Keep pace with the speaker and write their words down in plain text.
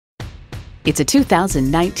It's a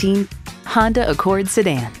 2019 Honda Accord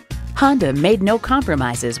sedan. Honda made no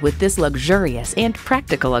compromises with this luxurious and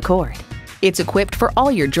practical Accord. It's equipped for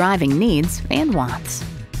all your driving needs and wants.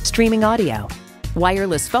 Streaming audio,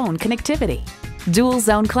 wireless phone connectivity, dual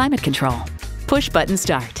zone climate control, push button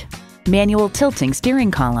start, manual tilting steering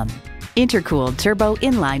column, intercooled turbo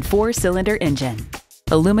inline 4-cylinder engine,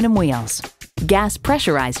 aluminum wheels, gas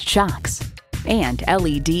pressurized shocks, and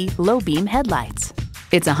LED low beam headlights.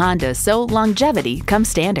 It's a Honda, so longevity comes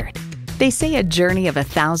standard. They say a journey of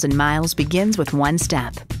 1,000 miles begins with one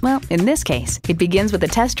step. Well, in this case, it begins with a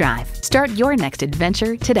test drive. Start your next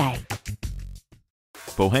adventure today.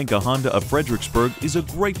 Pohanka Honda of Fredericksburg is a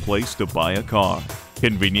great place to buy a car.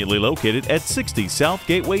 Conveniently located at 60 South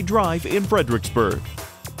Gateway Drive in Fredericksburg.